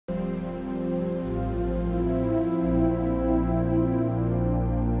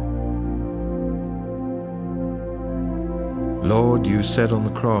Lord, you said on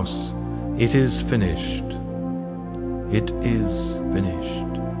the cross, "It is finished." It is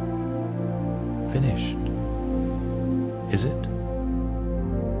finished. Finished. Is it?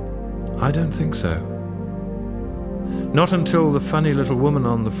 I don't think so. Not until the funny little woman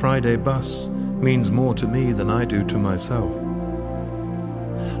on the Friday bus means more to me than I do to myself.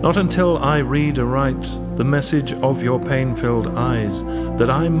 Not until I read aright the message of your pain-filled eyes that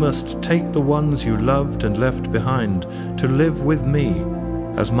I must take the ones you loved and left behind to live with me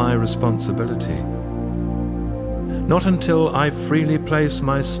as my responsibility. Not until I freely place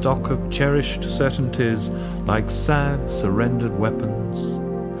my stock of cherished certainties like sad, surrendered weapons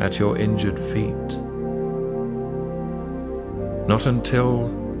at your injured feet. Not until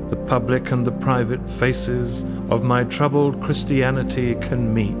the public and the private faces of my troubled Christianity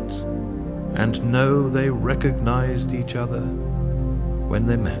can meet and know they recognized each other when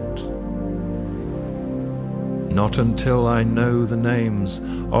they met. Not until I know the names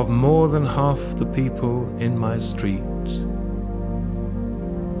of more than half the people in my street.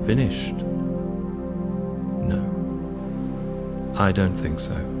 Finished? No, I don't think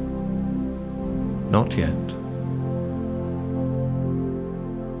so. Not yet.